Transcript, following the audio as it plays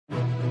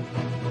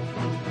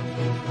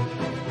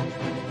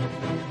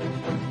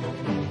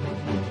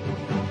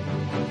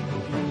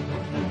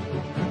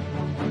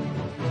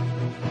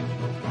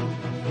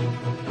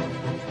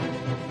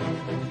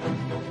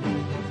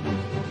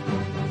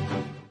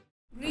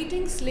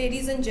Greetings,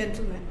 ladies and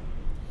gentlemen.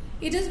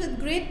 It is with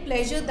great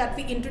pleasure that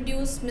we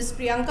introduce Ms.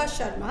 Priyanka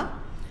Sharma,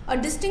 a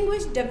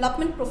distinguished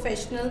development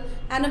professional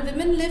and a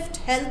Women Lift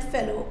Health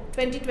Fellow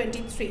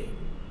 2023.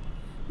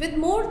 With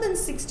more than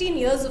 16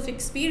 years of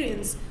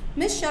experience,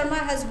 Ms. Sharma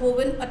has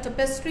woven a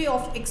tapestry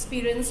of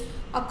experience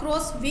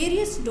across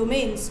various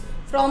domains,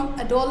 from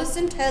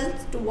adolescent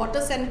health to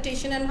water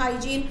sanitation and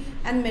hygiene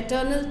and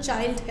maternal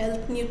child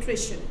health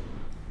nutrition.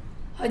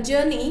 Her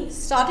journey,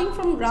 starting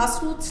from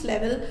grassroots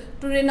level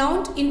to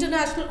renowned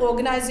international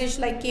organizations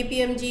like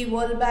KPMG,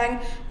 World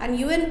Bank and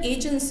UN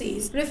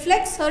agencies,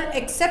 reflects her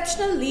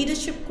exceptional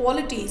leadership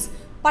qualities,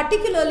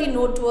 particularly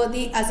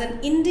noteworthy as an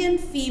Indian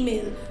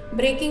female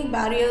breaking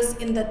barriers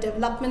in the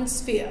development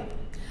sphere.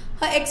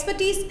 Her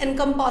expertise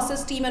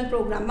encompasses team and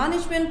program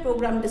management,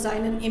 program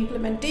design and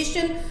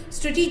implementation,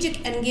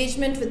 strategic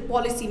engagement with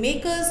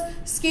policymakers,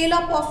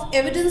 scale-up of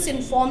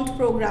evidence-informed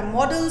program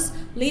models,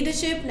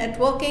 leadership,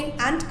 networking,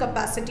 and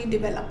capacity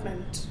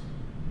development.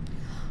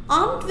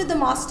 Armed with a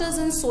Master's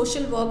in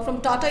Social Work from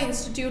Tata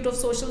Institute of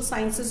Social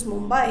Sciences,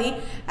 Mumbai,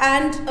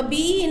 and a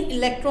BE in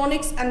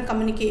Electronics and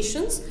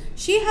Communications,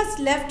 she has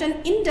left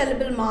an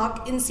indelible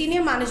mark in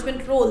senior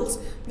management roles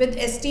with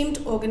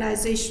esteemed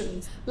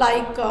organizations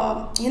like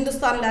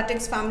Hindustan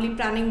Latex Family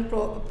Planning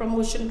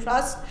Promotion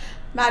Trust,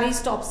 Mary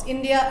Stops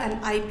India,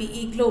 and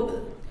IPE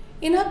Global.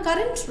 In her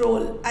current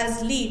role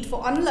as lead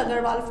for Anil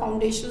Agarwal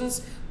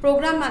Foundation's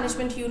Program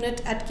Management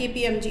Unit at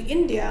KPMG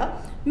India,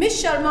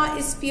 Ms. Sharma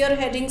is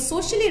spearheading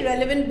socially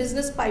relevant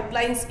business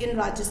pipelines in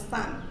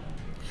Rajasthan.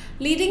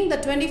 Leading the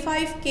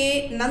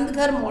 25K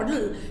Nandghar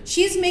model,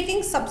 she is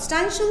making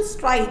substantial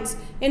strides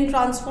in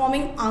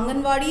transforming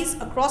Anganwadis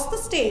across the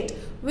state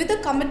with a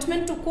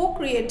commitment to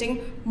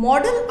co-creating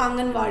model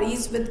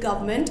Anganwadis with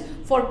government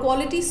for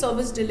quality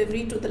service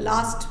delivery to the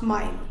last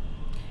mile.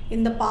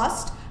 In the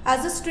past,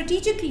 as a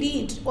strategic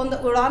lead on the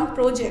UDAN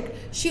project,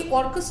 she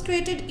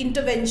orchestrated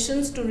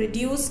interventions to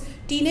reduce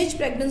teenage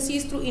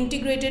pregnancies through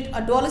integrated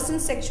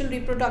adolescent sexual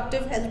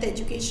reproductive health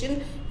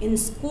education in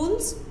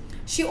schools.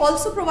 She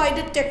also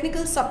provided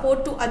technical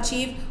support to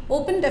achieve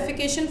open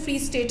defecation-free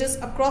status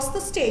across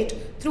the state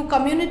through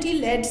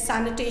community-led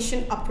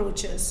sanitation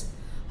approaches.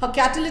 Her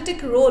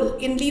catalytic role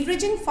in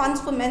leveraging funds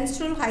for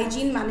menstrual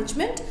hygiene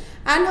management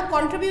and her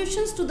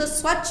contributions to the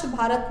Swachh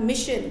Bharat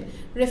mission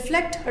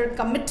reflect her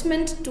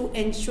commitment to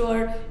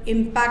ensure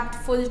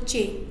impactful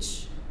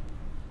change.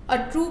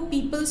 A true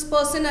people's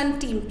person and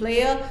team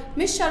player,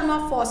 Ms.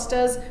 Sharma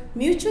fosters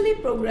mutually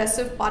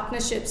progressive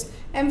partnerships,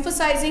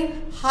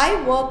 emphasizing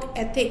high work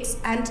ethics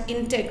and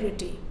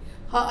integrity.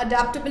 Her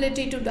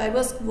adaptability to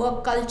diverse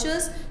work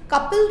cultures,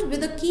 coupled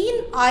with a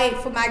keen eye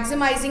for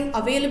maximizing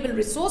available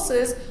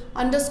resources,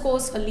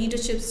 underscores her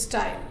leadership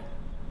style.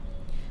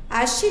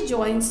 As she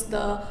joins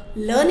the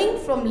Learning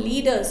from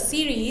Leaders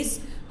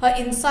series, her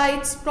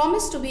insights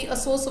promise to be a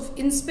source of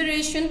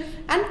inspiration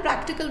and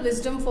practical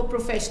wisdom for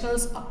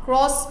professionals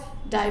across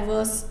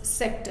diverse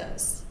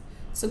sectors.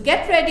 So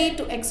get ready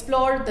to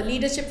explore the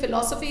leadership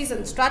philosophies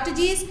and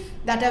strategies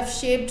that have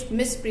shaped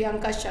Ms.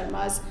 Priyanka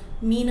Sharma's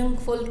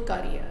meaningful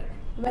career.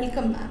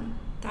 Welcome, ma'am.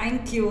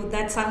 Thank you.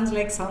 That sounds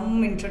like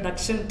some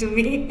introduction to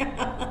me.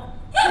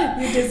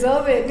 You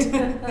deserve it.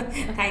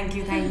 Thank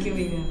you,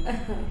 Meena.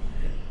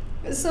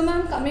 So,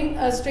 ma'am, coming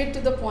straight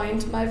to the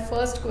point, my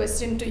first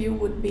question to you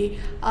would be,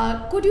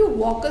 could you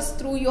walk us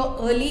through your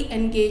early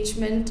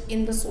engagement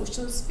in the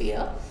social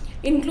sphere,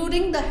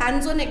 including the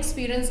hands-on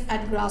experience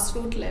at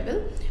grassroots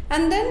level,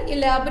 and then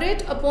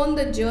elaborate upon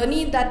the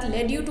journey that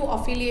led you to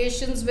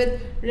affiliations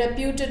with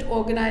reputed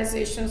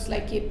organizations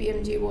like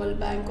KPMG,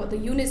 World Bank or the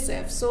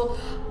UNICEF, so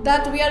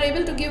that we are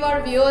able to give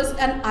our viewers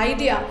an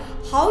idea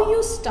how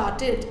you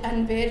started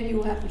and where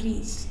you have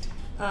reached.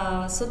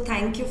 So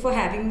thank you for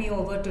having me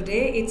over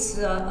today. It's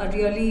a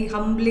really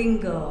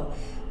humbling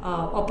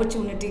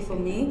opportunity for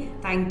me.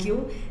 Thank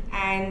you.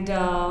 And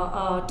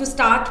to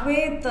start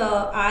with,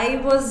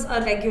 I was a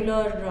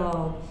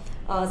regular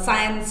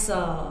science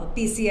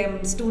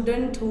PCM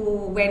student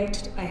who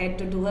went ahead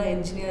to do her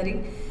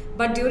engineering.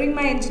 But during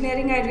my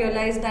engineering, I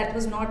realized that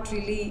was not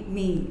really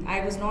me.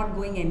 I was not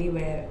going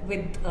anywhere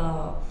with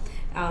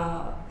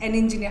an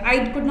engineer.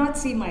 I could not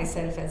see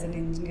myself as an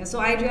engineer. So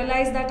I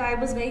realized that I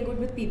was very good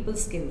with people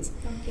skills.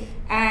 Okay.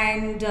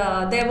 And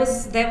there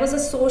was a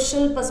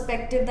social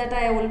perspective that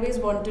I always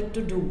wanted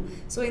to do.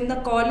 So in the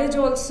college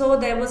also,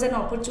 there was an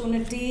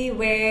opportunity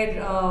where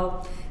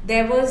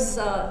there was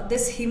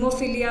this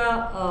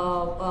hemophilia,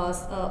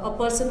 a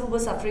person who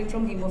was suffering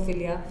from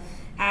hemophilia,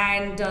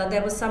 and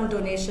there was some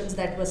donations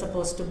that were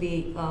supposed to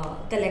be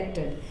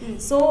collected.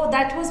 So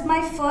that was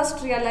my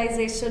first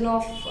realization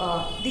of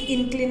the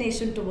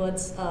inclination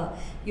towards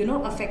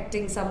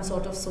affecting some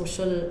sort of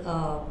social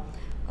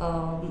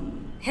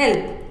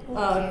help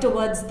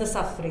towards the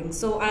suffering.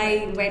 So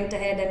I went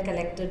ahead and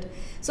collected.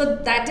 So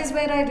that is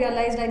where I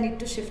realized I need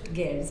to shift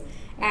gears.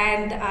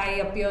 And I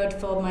appeared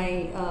for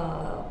my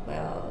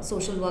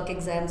social work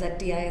exams at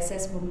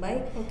TISS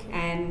Mumbai,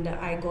 and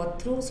I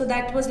got through. So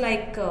that was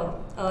like a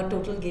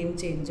total game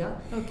changer.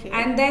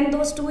 And then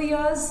those 2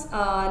 years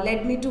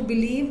led me to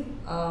believe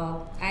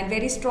and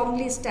very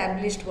strongly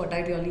established what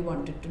I really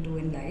wanted to do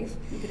in life.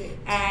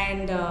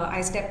 And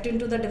I stepped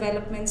into the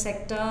development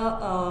sector.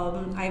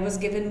 I was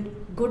given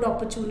good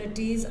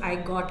opportunities. I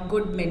got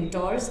good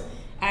mentors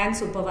and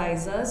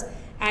supervisors.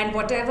 And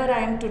whatever I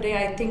am today,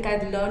 I think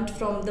I've learned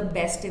from the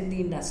best in the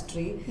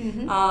industry.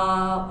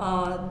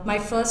 My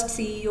first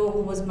CEO, who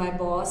was my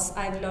boss,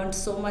 I've learned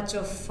so much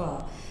of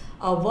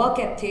work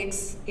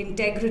ethics,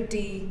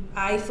 integrity,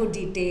 eye for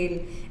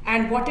detail,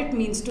 and what it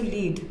means to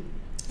lead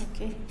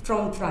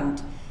from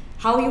front.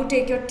 How you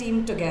take your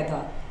team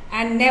together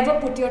and never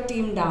put your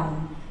team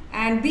down,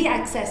 and be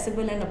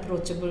accessible and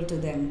approachable to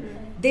them.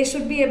 They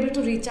should be able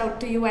to reach out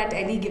to you at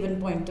any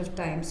given point of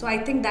time. So I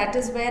think that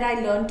is where I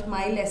learnt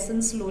my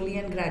lessons slowly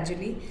and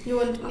gradually. You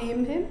want to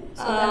name him?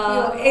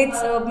 It's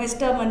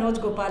Mr. Manoj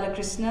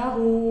Gopalakrishna,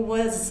 who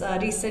was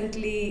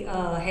recently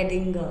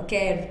heading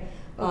CARE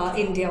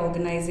India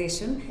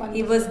organization. Wonderful.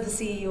 He was the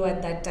CEO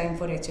at that time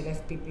for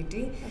Health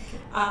Pvt.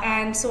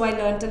 And so I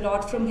learnt a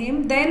lot from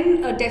him.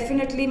 Then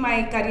definitely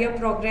my career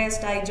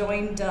progressed. I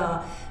joined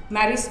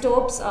Mary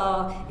Stopes.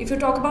 If you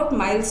talk about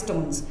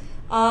milestones,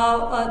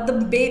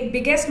 the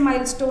biggest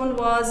milestone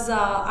was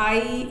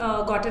I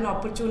got an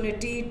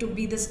opportunity to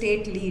be the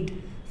state lead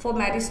for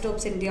Mary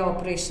Stopes India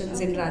operations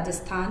in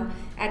Rajasthan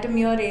at a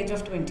mere age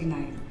of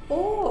 29.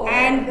 Oh,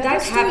 and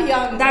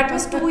that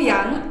was too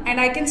young. And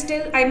I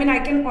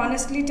can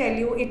honestly tell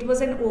you, it was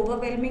an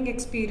overwhelming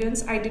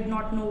experience. I did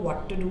not know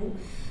what to do.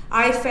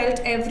 I felt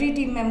every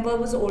team member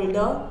was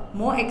older,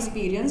 more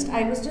experienced.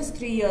 I was just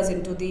 3 years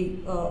into the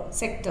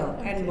sector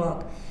and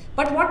work.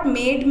 But what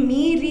made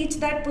me reach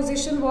that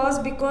position was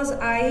because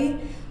I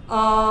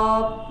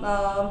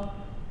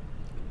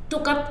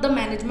took up the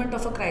management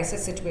of a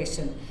crisis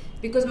situation.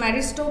 Because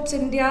Mary Stopes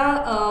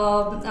India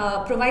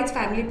provides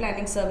family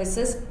planning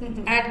services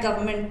at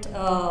government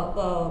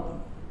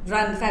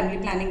run family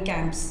planning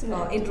camps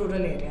in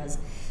rural areas.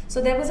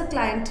 So there was a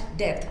client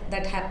death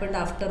that happened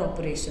after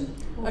operation,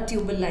 a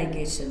tubal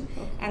ligation,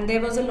 and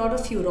there was a lot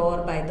of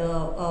furor by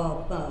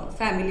the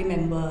family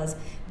members.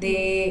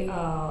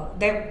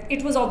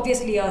 It was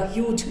obviously a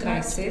huge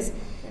crisis,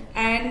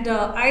 and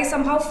I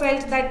somehow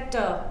felt that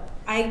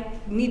I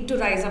need to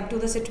rise up to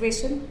the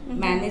situation,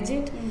 manage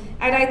it,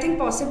 and I think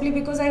possibly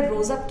because I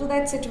rose up to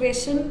that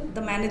situation,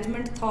 the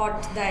management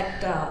thought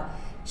that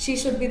she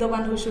should be the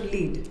one who should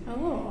lead.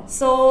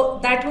 So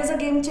that was a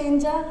game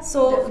changer.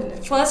 So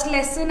first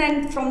lesson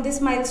and from this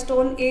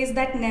milestone is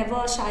that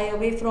never shy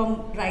away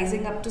from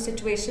rising up to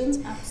situations.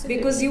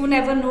 Because you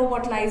never know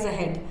what lies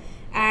ahead,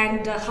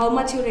 and how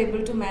much you're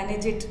able to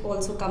manage it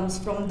also comes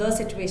from the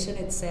situation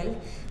itself.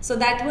 So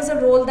that was a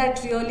role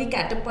that really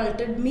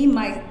catapulted me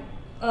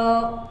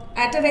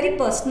at a very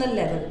personal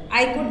level.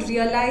 I could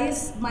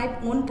realize my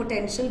own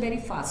potential very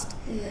fast,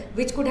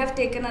 which could have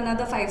taken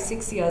another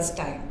 5-6 years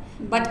time.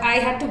 But I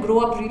had to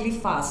grow up really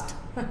fast,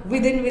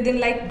 within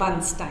like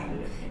months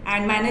time,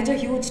 and manage a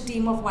huge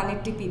team of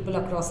 180 people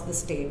across the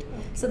state.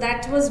 So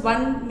that was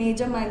one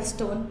major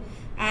milestone.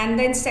 And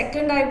then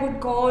second, I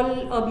would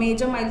call a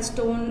major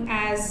milestone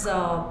as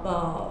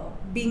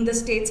being the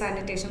state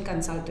sanitation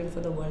consultant for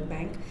the World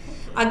Bank.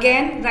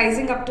 Again,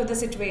 rising up to the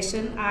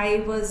situation,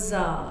 I was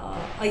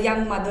a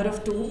young mother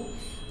of 2.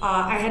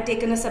 I had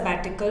taken a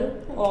sabbatical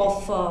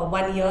of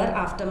 1 year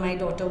after my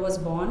daughter was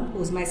born,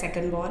 who's my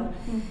second born.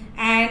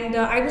 And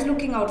I was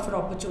looking out for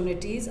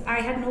opportunities.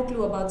 I had no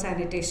clue about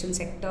sanitation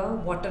sector.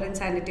 Water and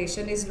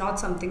sanitation is not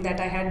something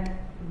that I had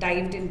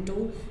dived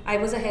into. I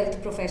was a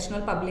health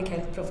professional, public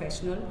health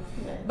professional.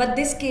 But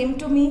this came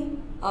to me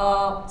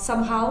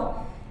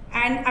somehow,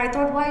 and I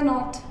thought, why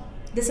not?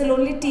 This will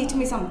only teach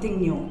me something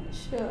new.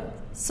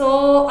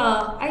 So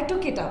I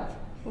took it up.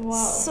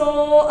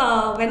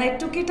 So when I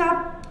took it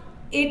up,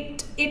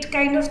 it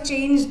kind of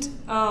changed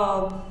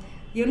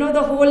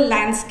the whole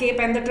landscape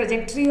and the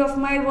trajectory of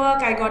my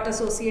work. I got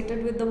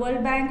associated with the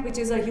World Bank, which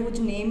is a huge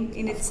name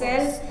in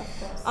itself.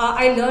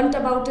 I learned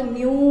about a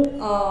new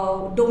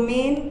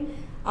domain.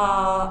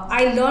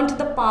 I learned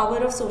the power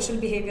of social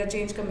behavior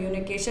change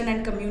communication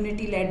and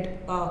community-led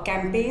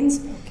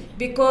campaigns,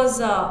 because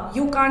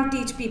you can't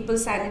teach people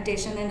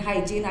sanitation and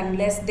hygiene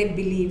unless they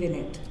believe in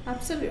it.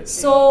 Absolutely.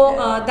 So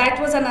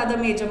that was another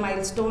major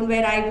milestone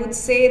where I would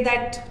say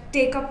that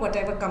take up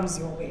whatever comes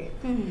your way.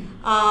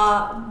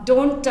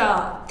 Don't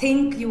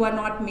think you are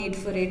not made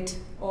for it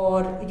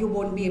or you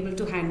won't be able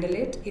to handle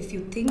it. If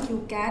you think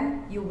you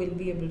can, you will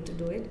be able to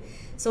do it.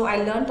 So I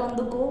learned on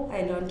the go,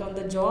 I learned on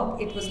the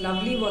job. It was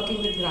lovely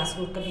working with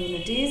grassroots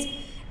communities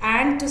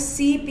and to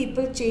see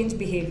people change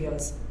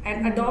behaviors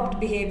and adopt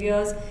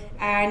behaviors.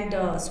 And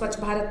Swachh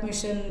Bharat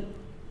Mission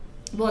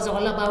was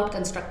all about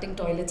constructing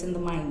toilets in the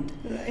mind.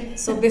 Right.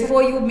 So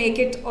before you make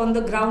it on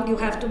the ground, you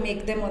have to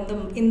make them on the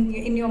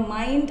in your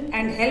mind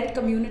and help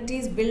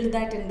communities build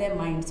that in their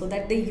mind so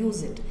that they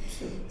use it.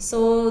 True.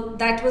 So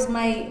that was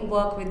my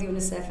work with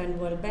UNICEF and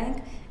World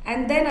Bank.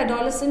 And then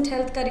adolescent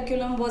health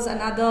curriculum was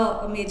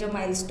another major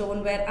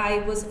milestone where I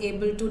was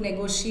able to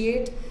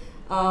negotiate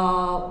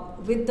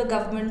with the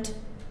government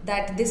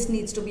that this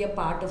needs to be a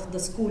part of the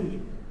school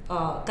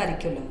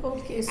curriculum.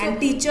 Okay, so and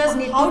teachers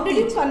need how to did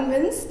you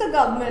convince the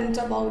government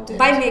about it?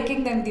 by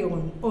making them the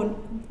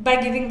by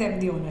giving them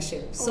the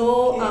ownership.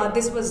 So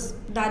this was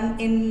done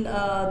in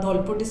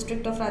Dholpur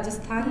district of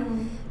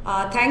Rajasthan.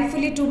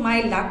 Thankfully, to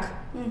my luck,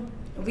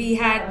 we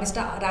had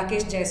Mr.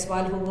 Rakesh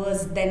Jaiswal, who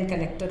was then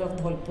collector of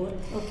Dholpur.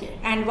 Okay.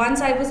 And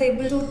once I was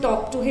able to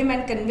talk to him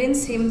and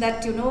convince him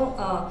that,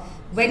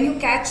 when you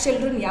catch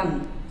children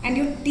young and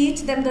you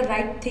teach them the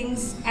right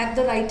things at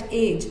the right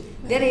age,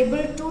 they're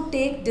able to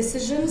take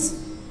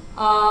decisions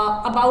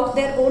about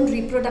their own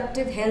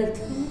reproductive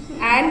health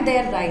and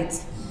their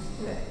rights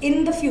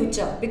in the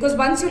future. Because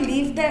once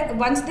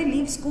they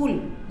leave school,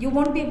 you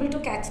won't be able to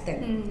catch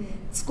them.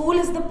 School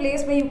is the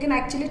place where you can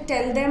actually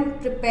tell them,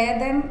 prepare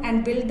them,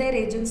 and build their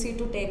agency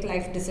to take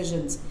life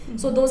decisions.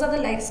 So those are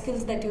the life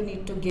skills that you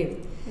need to give.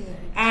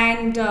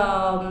 And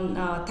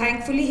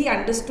thankfully he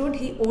understood,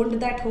 he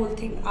owned that whole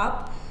thing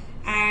up.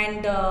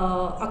 And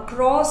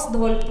across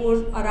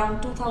Dholpur,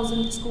 around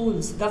 2,000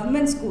 schools,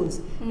 government schools,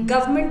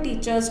 government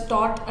teachers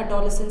taught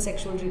adolescent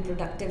sexual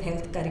reproductive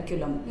health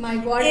curriculum. My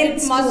God,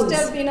 it must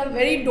have been a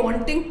very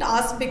daunting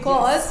task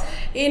because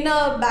in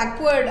a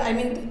backward, I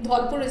mean,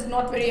 Dholpur is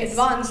not very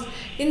advanced.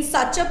 In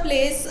such a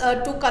place,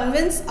 to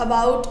convince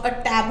about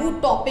a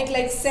taboo topic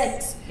like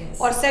sex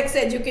or sex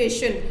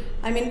education,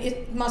 I mean,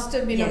 it must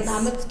have been a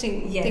mammoth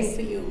thing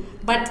for you.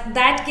 But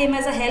that came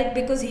as a help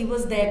because he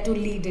was there to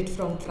lead it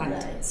from front.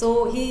 Right.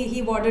 So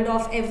he warded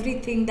off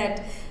everything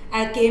that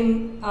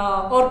came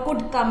or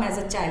could come as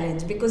a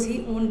challenge because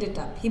he owned it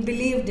up. He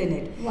believed in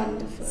it.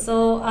 Wonderful.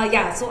 So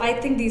so I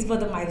think these were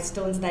the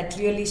milestones that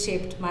really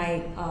shaped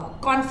my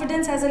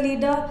confidence as a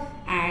leader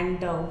and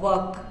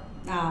work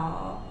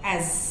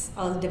as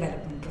a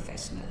development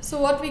professional. So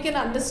what we can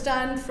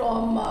understand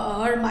from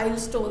her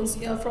milestones,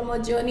 from her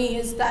journey,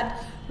 is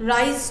that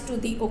rise to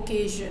the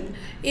occasion.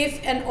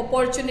 If an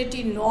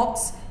opportunity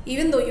knocks,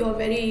 even though you are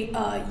very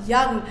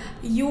young,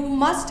 you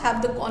must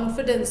have the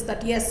confidence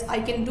that yes, I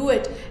can do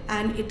it,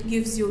 and it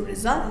gives you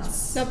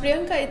results. Now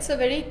Priyanka, it's a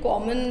very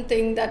common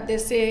thing that they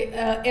say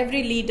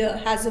every leader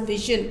has a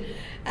vision.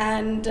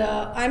 And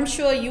I'm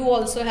sure you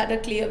also had a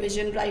clear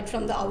vision right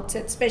from the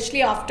outset,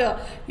 especially after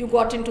you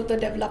got into the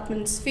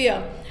development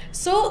sphere.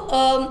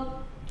 So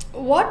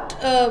what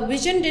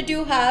vision did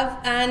you have,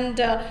 and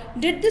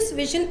did this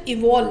vision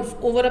evolve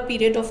over a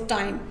period of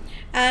time?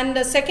 And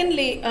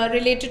secondly,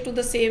 related to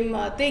the same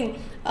thing,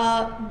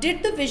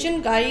 did the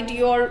vision guide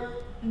your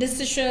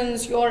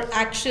decisions, your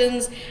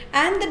actions,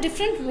 and the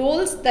different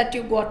roles that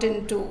you got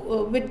into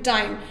with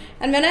time?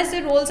 And when I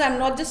say roles, I'm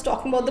not just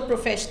talking about the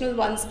professional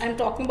ones, I'm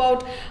talking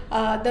about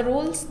the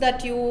roles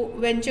that you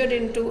ventured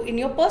into in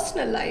your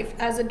personal life,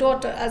 as a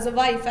daughter, as a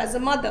wife, as a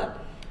mother.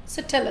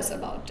 So tell us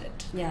about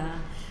it. Yeah.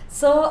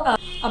 So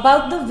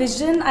about the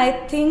vision, I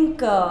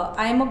think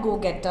I'm a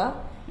go-getter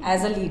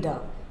as a leader.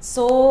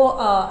 So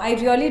I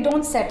really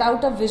don't set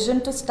out a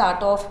vision to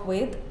start off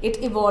with.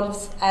 It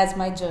evolves as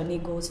my journey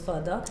goes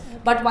further.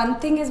 But one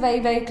thing is very,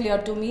 very clear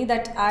to me,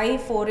 that I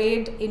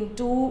forayed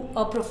into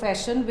a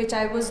profession which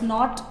I was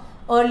not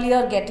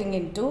earlier getting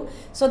into.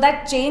 So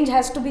that change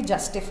has to be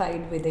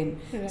justified within.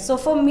 Right. So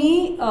for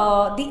me,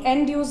 the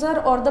end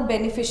user or the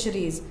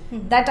beneficiaries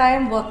that I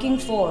am working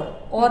for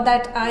or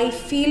that I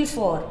feel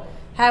for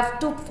have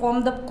to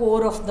form the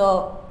core of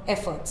the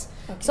efforts.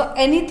 Okay. So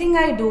anything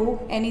I do,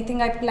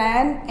 anything I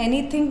plan,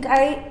 anything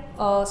I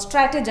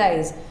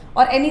strategize,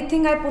 or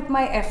anything I put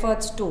my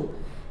efforts to,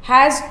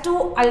 has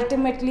to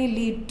ultimately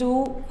lead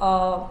to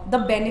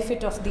the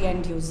benefit of the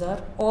end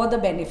user or the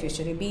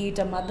beneficiary, be it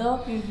a mother,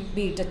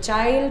 be it a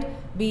child,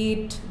 be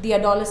it the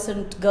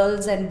adolescent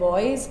girls and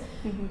boys.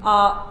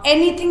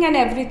 Anything and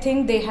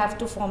everything, they have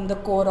to form the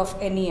core of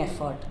any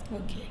effort.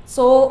 Okay.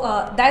 So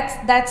that's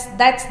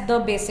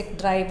the basic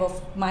drive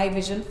of my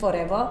vision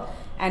forever,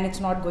 and it's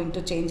not going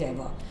to change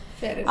ever.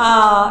 Fair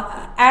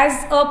enough.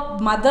 As a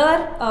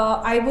mother,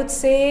 I would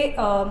say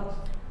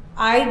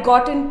I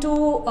got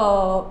into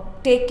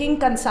taking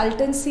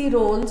consultancy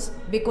roles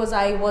because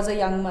I was a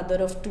young mother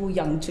of 2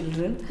 young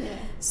children. Yeah.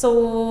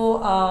 So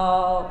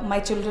my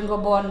children were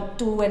born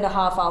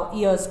 2.5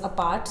 years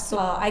apart, so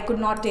I could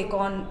not take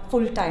on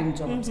full-time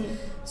jobs.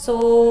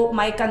 So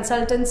my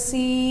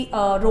consultancy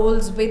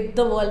roles with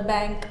the World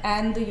Bank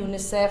and the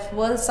UNICEF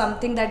was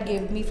something that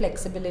gave me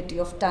flexibility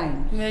of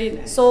time. Very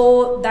nice.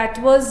 So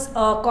that was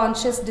a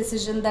conscious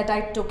decision that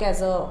I took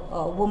as a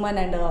woman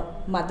and a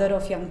mother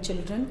of young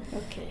children.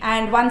 Okay.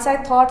 And once I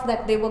thought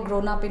that they were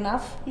grown up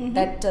enough,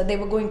 that they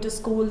were going to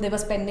school, they were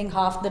spending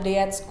half the day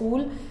at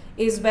school,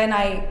 is when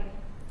I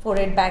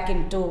forayed back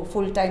into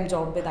full-time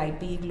job with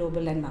IPE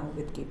Global and now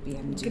with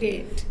KPMG.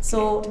 Great.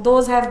 So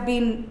those have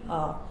been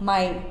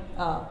my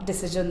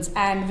decisions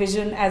and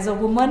vision as a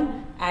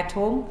woman at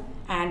home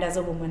and as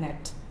a woman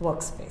at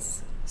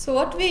workspace. So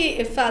what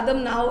we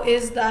fathom now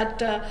is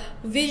that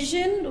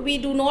vision we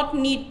do not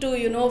need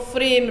to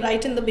frame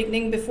right in the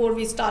beginning before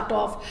we start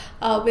off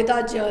with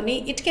our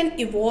journey. It can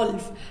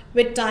evolve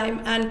with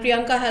time, and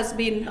Priyanka has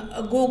been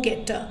a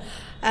go-getter.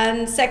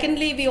 And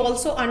secondly, we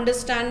also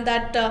understand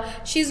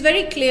that she's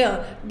very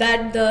clear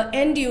that the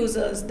end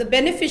users, the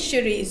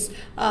beneficiaries,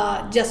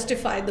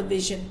 justify the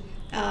vision.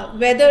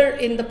 Whether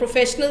in the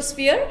professional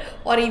sphere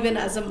or even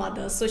as a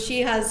mother. So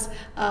she has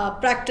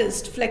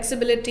practiced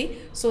flexibility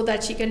so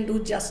that she can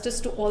do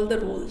justice to all the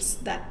roles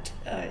that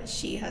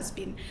she has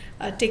been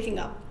taking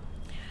up.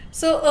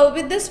 So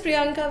with this,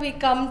 Priyanka, we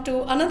come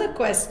to another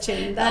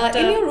question that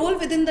in your role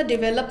within the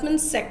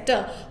development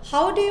sector,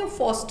 how do you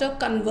foster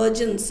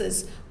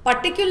convergences,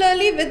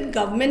 particularly with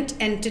government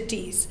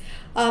entities?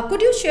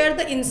 Could you share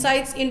the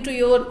insights into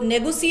your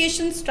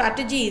negotiation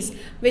strategies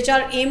which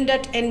are aimed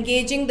at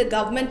engaging the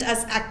government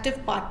as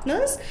active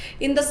partners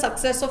in the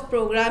success of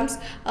programs,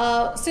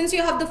 since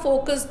you have the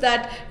focus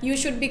that you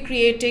should be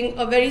creating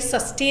a very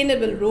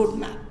sustainable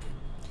roadmap?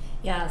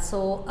 Yeah,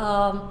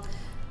 so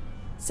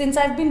since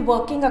I've been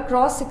working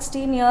across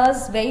 16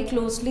 years very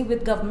closely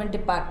with government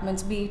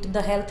departments, be it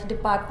the Health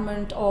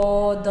Department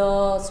or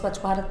the Swachh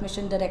Bharat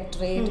Mission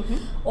Directorate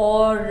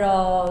or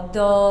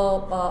the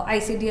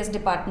ICDS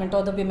Department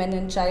or the Women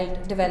and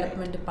Child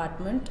Development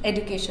Department,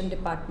 Education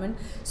Department.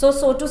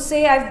 So to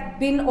say, I've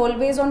been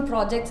always on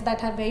projects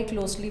that have very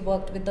closely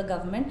worked with the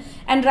government,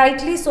 and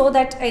rightly so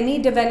that any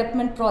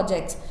development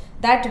projects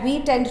that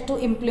we tend to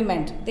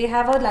implement, they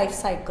have a life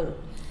cycle.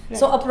 Right.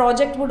 So a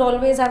project would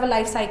always have a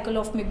life cycle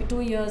of maybe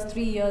 2 years,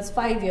 3 years,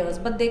 5 years,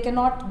 but they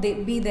cannot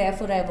be there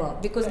forever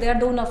because they are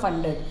donor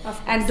funded,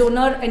 and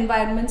donor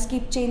environments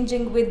keep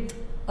changing with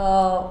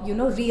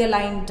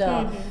realigned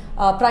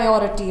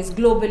priorities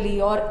globally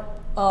or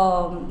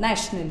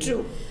nationally.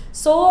 True.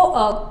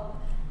 So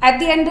at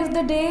the end of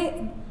the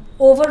day,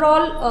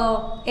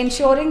 overall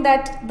ensuring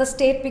that the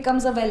state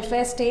becomes a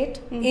welfare state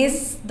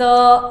is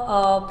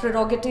the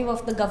prerogative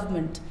of the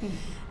government.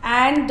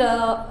 And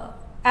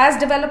as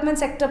development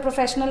sector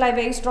professional, I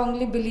very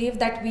strongly believe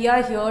that we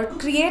are here to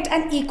create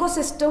an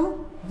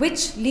ecosystem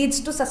which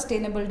leads to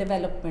sustainable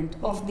development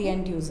of the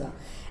end user.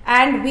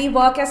 And we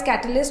work as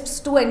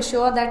catalysts to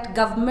ensure that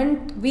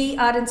we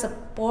are in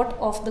support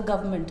of the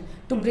government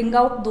to bring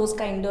out those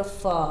kind of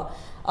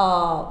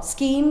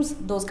schemes,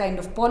 those kind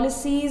of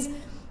policies,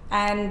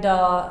 and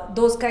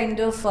those kind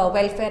of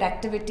welfare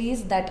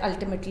activities that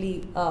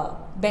ultimately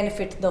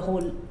benefit the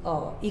whole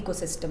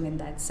ecosystem in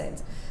that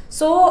sense.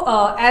 So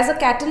as a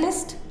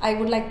catalyst, I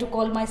would like to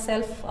call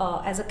myself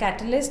as a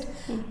catalyst.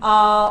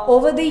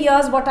 Over the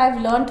years, what I've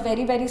learned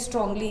very, very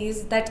strongly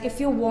is that if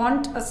you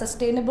want a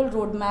sustainable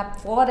roadmap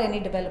for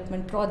any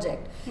development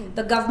project,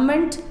 the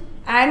government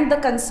and the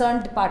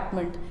concerned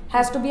department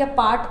has to be a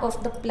part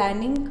of the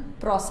planning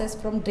process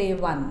from day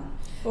one.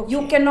 Okay.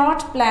 You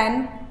cannot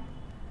plan,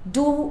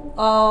 do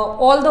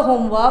all the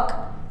homework,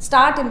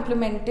 start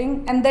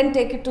implementing, and then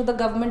take it to the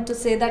government to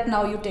say that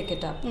now you take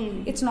it up.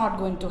 It's not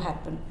going to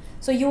happen.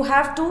 So you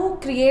have to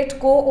create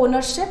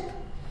co-ownership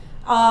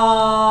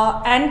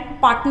and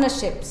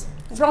partnerships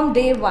from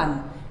day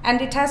one,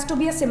 and it has to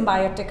be a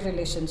symbiotic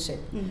relationship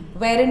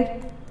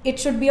wherein it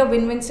should be a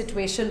win-win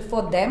situation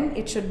for them,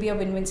 it should be a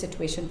win-win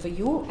situation for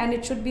you, and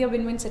it should be a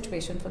win-win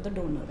situation for the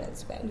donor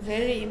as well.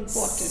 Very important.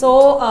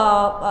 So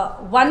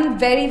one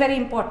very, very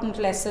important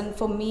lesson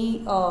for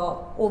me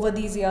over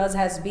these years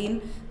has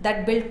been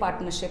that build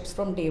partnerships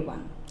from day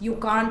one. You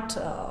can't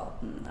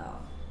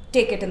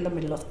take it in the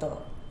middle of the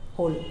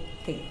whole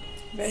thing.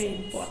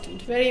 Very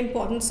important, very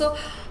important. So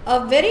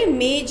a very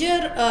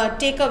major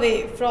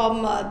takeaway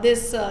from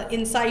this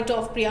insight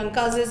of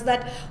Priyanka's is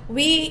that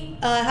we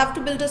have to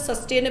build a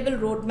sustainable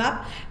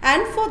roadmap,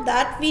 and for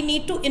that we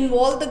need to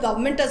involve the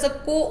government as a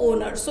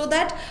co-owner so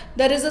that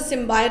there is a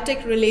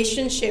symbiotic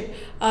relationship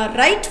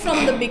right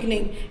from the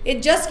beginning.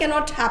 It just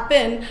cannot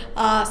happen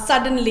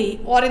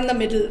suddenly or in the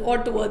middle or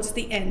towards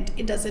the end.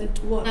 It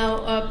doesn't work.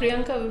 Now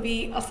Priyanka,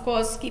 we of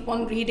course keep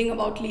on reading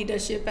about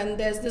leadership, and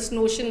there's this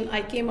notion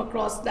I came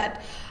across that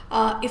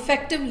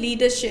effective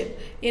leadership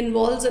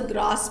involves a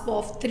grasp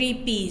of 3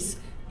 P's: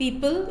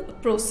 people,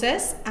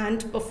 process,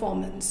 and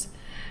performance.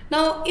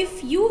 Now,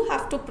 if you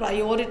have to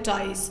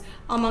prioritize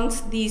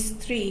amongst these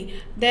 3,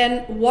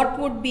 then what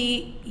would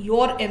be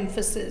your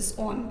emphasis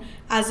on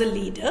as a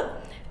leader?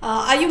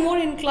 Are you more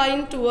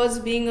inclined towards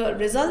being a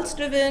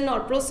results-driven or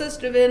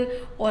process-driven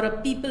or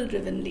a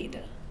people-driven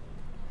leader?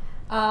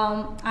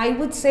 I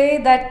would say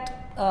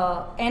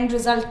that end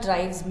result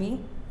drives me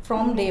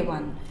from day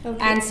one. Okay.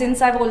 And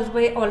since I've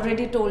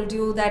already told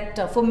you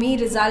that for me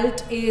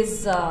result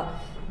is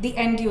the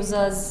end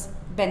user's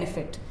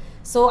benefit.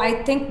 So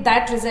I think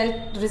that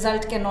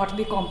result cannot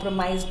be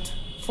compromised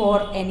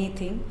for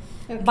anything.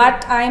 Okay.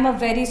 But I am a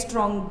very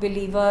strong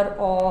believer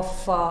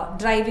of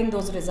driving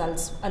those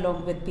results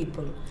along with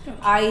people. Okay.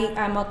 I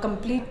am a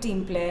complete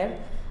team player.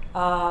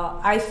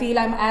 I feel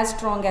I'm as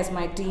strong as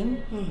my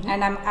team,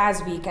 and I'm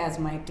as weak as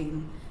my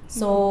team.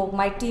 So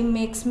my team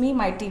makes me,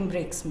 my team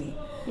breaks me.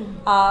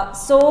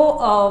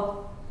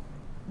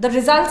 The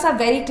results are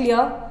very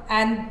clear,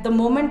 and the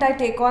moment I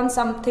take on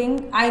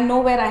something, I know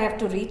where I have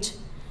to reach.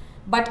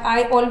 But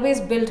I always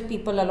build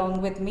people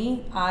along with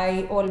me.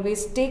 I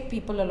always take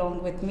people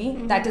along with me.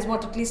 That is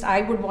what at least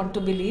I would want to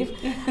believe.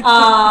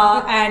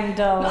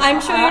 I'm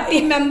sure your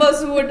team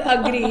members would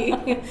agree.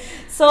 And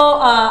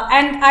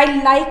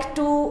I like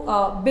to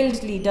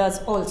build leaders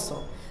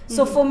also.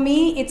 So for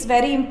me, it's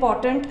very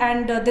important,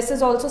 and this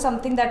is also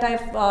something that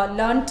I've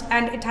learnt,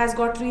 and it has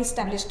got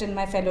re-established in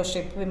my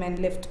fellowship,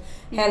 Women Lift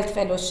Health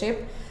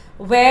Fellowship,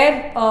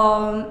 where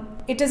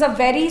it is a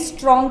very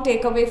strong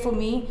takeaway for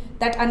me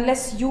that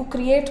unless you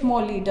create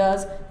more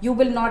leaders, you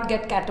will not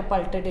get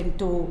catapulted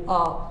into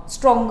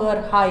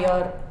stronger,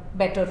 higher,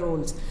 better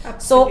roles.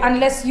 Absolutely. So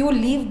unless you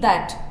leave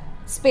that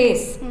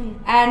space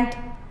and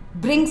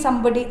bring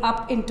somebody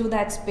up into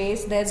that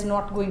space, there's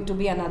not going to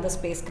be another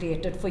space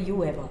created for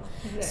you ever.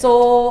 Right.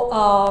 So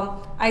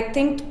I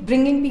think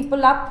bringing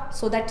people up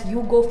so that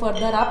you go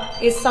further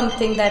up is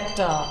something that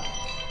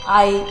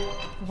I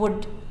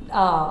would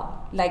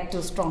like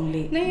to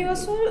strongly. No, you are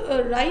so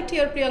right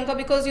here, Priyanka,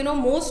 because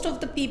most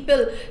of the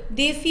people,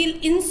 they feel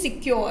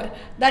insecure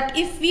that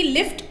if we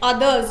lift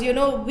others,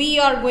 we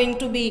are going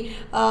to be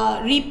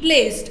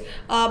replaced.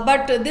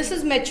 But this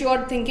is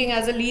mature thinking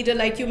as a leader,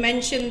 like you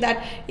mentioned,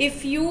 that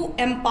if you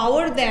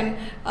empower them,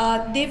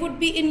 they would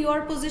be in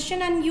your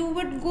position and you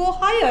would go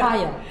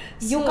higher.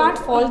 You can't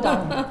fall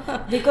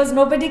down because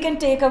nobody can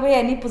take away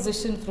any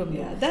position from you.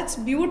 Yeah, that's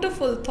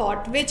beautiful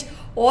thought, which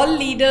all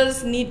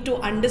leaders need to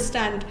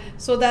understand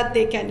so that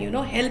they can,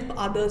 help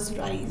others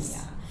rise.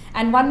 Yeah.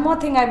 And one more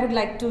thing I would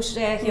like to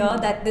share here,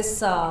 that this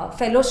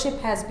fellowship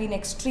has been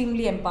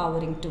extremely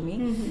empowering to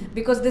me,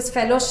 because this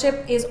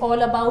fellowship is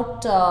all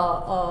about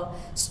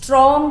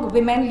strong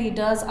women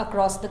leaders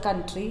across the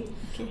country.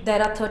 Okay.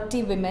 There are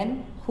 30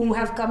 women who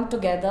have come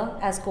together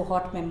as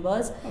cohort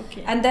members.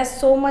 Okay. And there's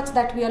so much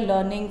that we are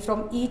learning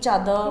from each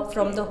other,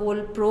 from the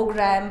whole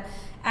program.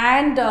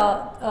 And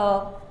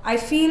I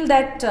feel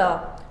that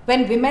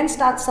when women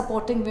start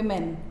supporting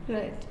women,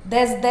 right,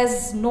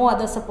 there's no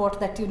other support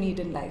that you need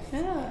in life.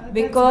 Yeah,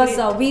 because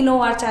we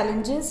know our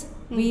challenges,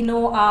 we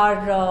know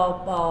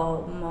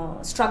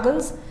our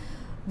struggles,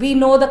 we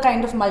know the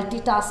kind of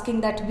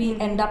multitasking that we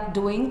end up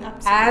doing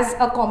as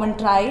a common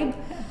tribe.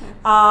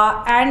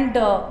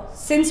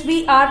 Since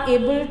we are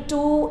able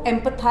to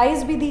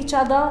empathize with each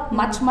other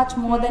much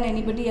more than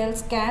anybody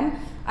else can,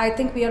 I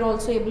think we are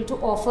also able to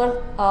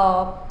offer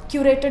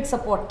curated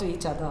support to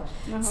each other.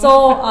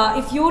 So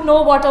if you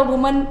know what a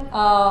woman,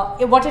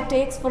 what it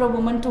takes for a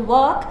woman to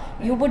work,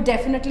 you would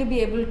definitely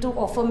be able to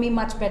offer me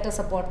much better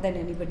support than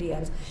anybody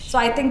else. So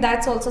I think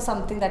that's also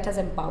something that has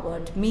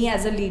empowered me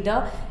as a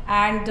leader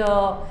and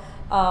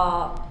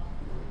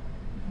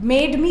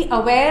made me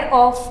aware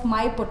of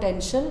my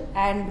potential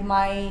and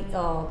my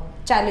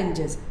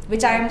challenges,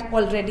 which I am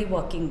already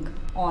working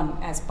on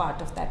as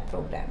part of that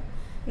program.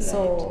 Right.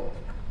 So,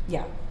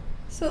 yeah.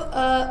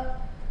 So,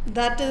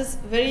 that is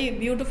very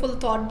beautiful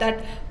thought,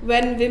 that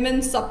when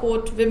women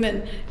support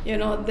women,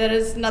 there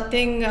is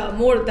nothing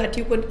more that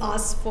you could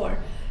ask for.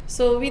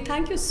 So we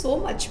thank you so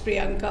much,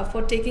 Priyanka,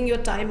 for taking your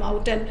time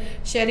out and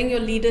sharing your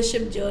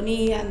leadership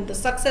journey and the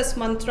success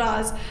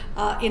mantras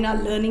in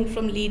our Learning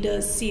from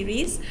Leaders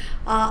series.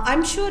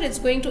 I'm sure it's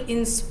going to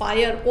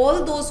inspire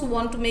all those who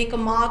want to make a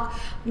mark,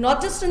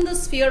 not just in the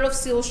sphere of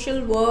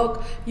social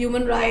work,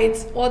 human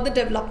rights, or the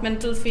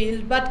developmental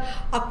field, but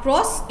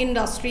across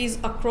industries,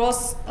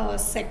 across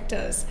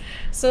sectors.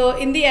 So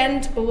in the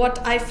end, what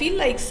I feel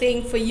like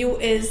saying for you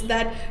is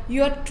that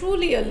you are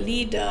truly a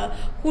leader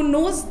who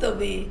knows the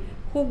way,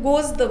 who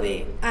goes the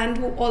way, and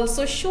who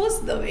also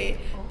shows the way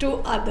to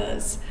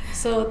others.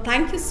 So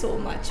thank you so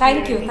much.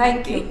 Thank you,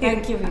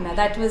 Veena.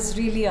 That was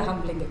really a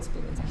humbling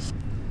experience.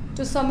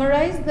 To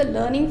summarize the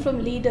learning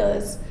from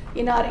leaders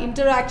in our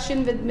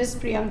interaction with Ms.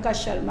 Priyanka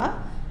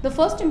Sharma, the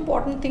first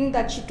important thing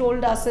that she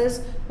told us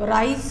is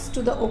rise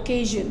to the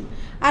occasion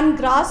and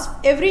grasp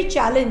every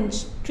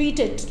challenge,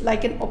 treat it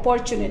like an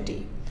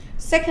opportunity.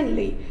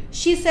 Secondly,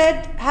 she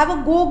said have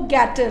a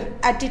go-getter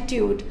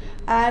attitude,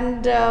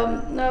 and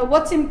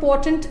what's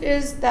important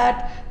is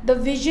that the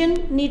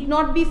vision need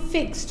not be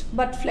fixed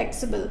but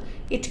flexible.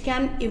 It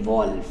can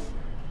evolve.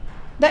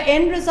 The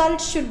end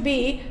result should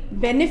be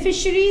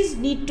beneficiaries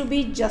need to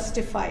be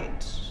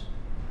justified.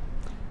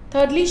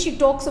 Thirdly, she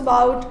talks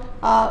about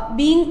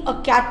being a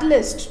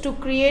catalyst to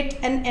create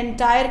an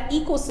entire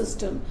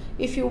ecosystem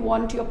if you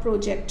want your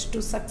project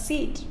to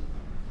succeed.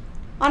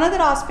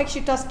 Another aspect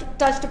she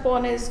touched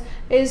upon is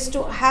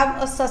to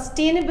have a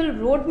sustainable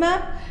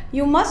roadmap.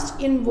 You must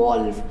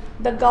involve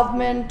the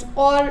government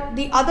or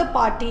the other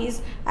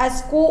parties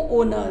as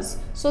co-owners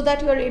so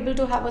that you are able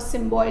to have a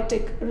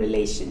symbiotic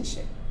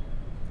relationship.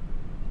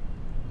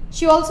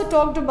 She also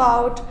talked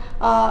about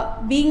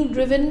being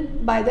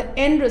driven by the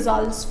end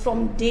results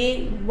from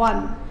day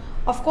one.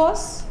 Of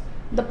course,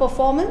 the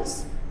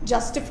performance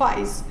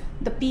justifies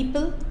the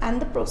people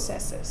and the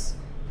processes.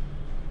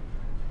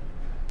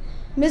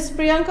 Ms.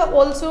 Priyanka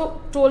also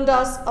told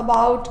us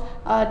about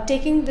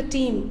taking the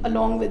team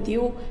along with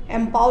you,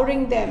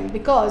 empowering them,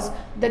 because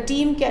the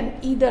team can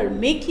either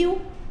make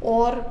you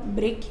or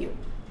break you.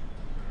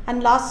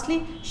 And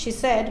lastly, she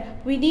said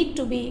we need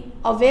to be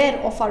aware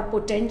of our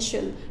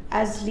potential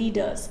as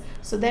leaders.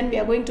 So then we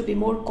are going to be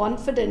more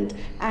confident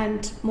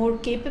and more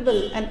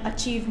capable and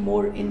achieve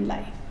more in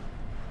life.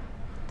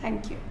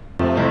 Thank you.